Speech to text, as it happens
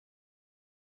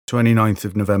29th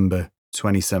of November,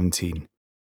 2017.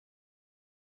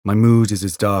 My mood is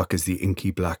as dark as the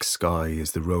inky black sky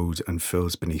as the road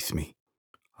unfurls beneath me.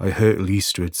 I hurtle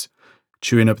eastwards,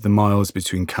 chewing up the miles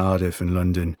between Cardiff and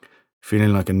London,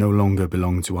 feeling like I no longer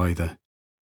belong to either.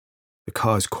 The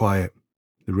car is quiet,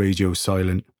 the radio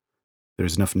silent. There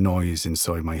is enough noise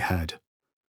inside my head.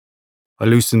 I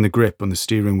loosen the grip on the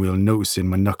steering wheel, noticing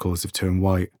my knuckles have turned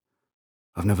white.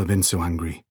 I've never been so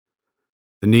angry.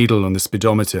 The needle on the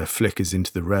speedometer flickers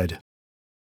into the red.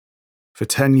 For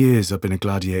 10 years I've been a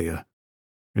gladiator,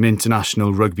 an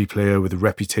international rugby player with a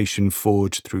reputation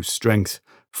forged through strength,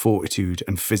 fortitude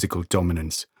and physical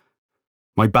dominance.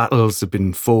 My battles have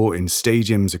been fought in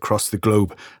stadiums across the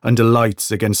globe, under lights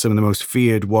against some of the most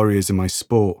feared warriors in my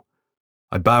sport.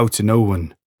 I bow to no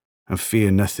one and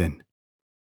fear nothing.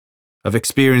 I've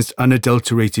experienced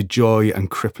unadulterated joy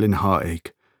and crippling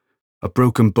heartache. I've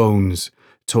broken bones,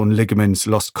 torn ligaments,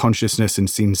 lost consciousness and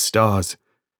seen stars.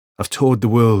 I've toured the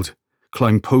world,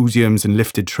 climbed podiums and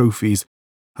lifted trophies.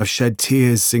 I've shed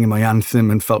tears singing my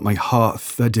anthem and felt my heart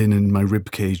thudding in my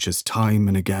ribcage as time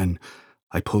and again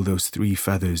I pull those 3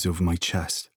 feathers over my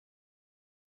chest.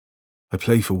 I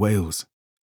play for Wales.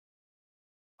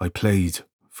 I played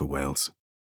for Wales.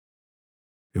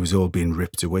 It was all being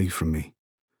ripped away from me.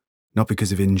 Not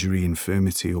because of injury,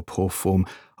 infirmity or poor form.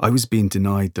 I was being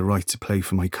denied the right to play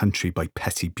for my country by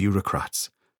petty bureaucrats.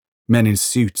 Men in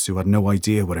suits who had no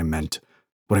idea what I meant,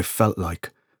 what I felt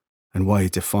like, and why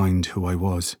it defined who I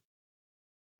was.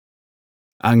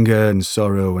 Anger and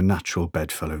sorrow are natural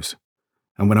bedfellows,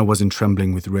 and when I wasn't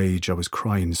trembling with rage, I was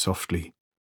crying softly.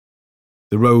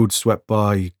 The road swept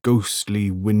by, ghostly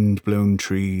wind-blown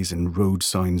trees and road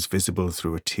signs visible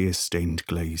through a tear-stained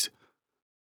glaze.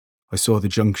 I saw the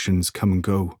junctions come and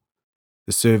go.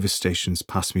 The service stations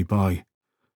pass me by.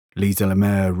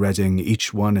 Leeds-Elamer, Reading,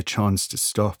 each one a chance to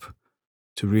stop,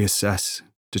 to reassess,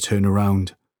 to turn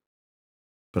around.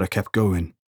 But I kept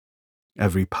going,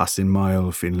 every passing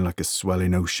mile feeling like a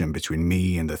swelling ocean between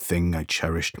me and the thing I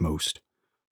cherished most.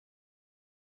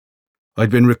 I'd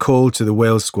been recalled to the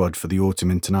Wales squad for the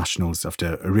autumn internationals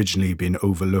after originally being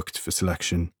overlooked for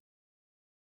selection.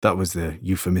 That was the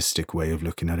euphemistic way of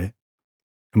looking at it.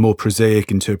 A more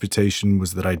prosaic interpretation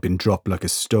was that I'd been dropped like a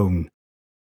stone.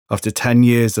 After 10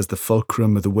 years as the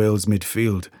fulcrum of the Wales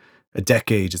midfield, a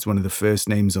decade as one of the first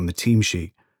names on the team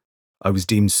sheet, I was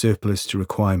deemed surplus to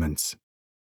requirements.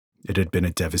 It had been a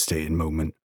devastating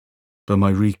moment, but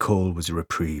my recall was a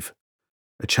reprieve,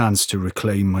 a chance to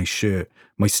reclaim my shirt,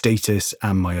 my status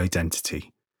and my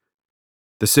identity.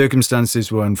 The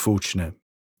circumstances were unfortunate.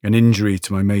 An injury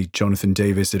to my mate Jonathan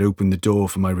Davis had opened the door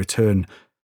for my return,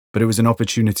 but it was an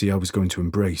opportunity I was going to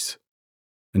embrace,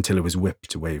 until it was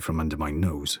whipped away from under my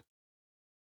nose.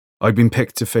 I'd been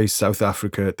picked to face South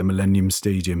Africa at the Millennium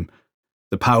Stadium,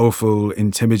 the powerful,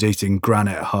 intimidating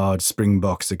granite-hard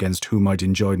Springboks against whom I'd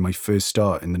enjoyed my first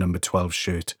start in the number 12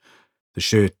 shirt, the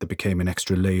shirt that became an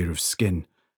extra layer of skin.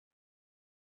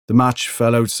 The match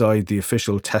fell outside the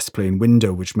official test playing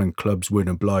window, which meant clubs weren't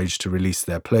obliged to release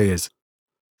their players.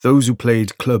 Those who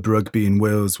played club rugby in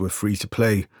Wales were free to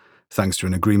play, thanks to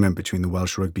an agreement between the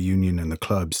Welsh Rugby Union and the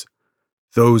clubs.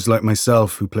 Those, like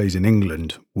myself, who played in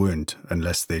England, weren't,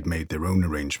 unless they'd made their own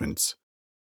arrangements.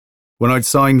 When I'd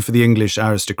signed for the English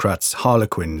aristocrats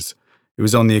Harlequins, it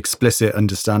was on the explicit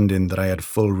understanding that I had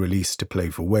full release to play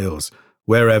for Wales,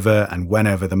 wherever and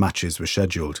whenever the matches were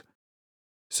scheduled.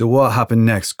 So what happened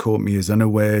next caught me as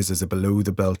unawares as a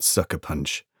below-the-belt sucker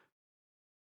punch.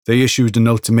 They issued an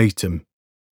ultimatum.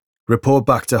 Report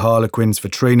back to Harlequins for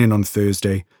training on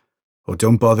Thursday, or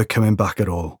don't bother coming back at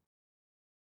all.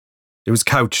 It was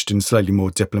couched in slightly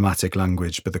more diplomatic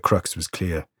language, but the crux was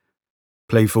clear.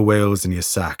 Play for Wales and you're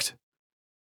sacked.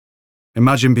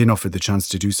 Imagine being offered the chance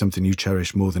to do something you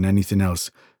cherish more than anything else,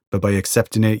 but by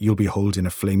accepting it, you'll be holding a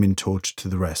flaming torch to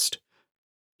the rest.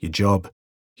 Your job,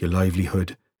 your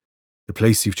livelihood, the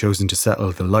place you've chosen to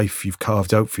settle, the life you've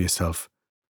carved out for yourself,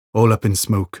 all up in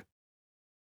smoke.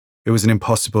 It was an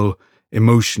impossible,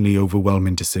 emotionally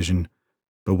overwhelming decision,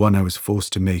 but one I was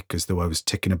forced to make as though I was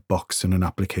ticking a box on an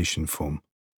application form.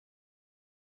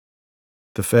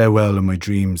 The farewell of my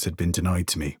dreams had been denied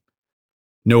to me.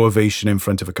 No ovation in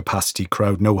front of a capacity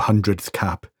crowd, no 100th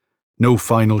cap, no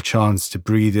final chance to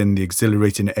breathe in the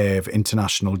exhilarating air of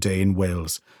International Day in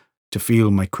Wales, to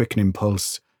feel my quickening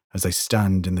pulse as I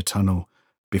stand in the tunnel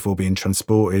before being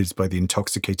transported by the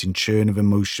intoxicating churn of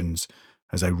emotions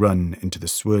as I run into the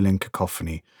swirling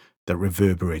cacophony that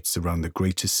reverberates around the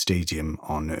greatest stadium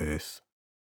on earth.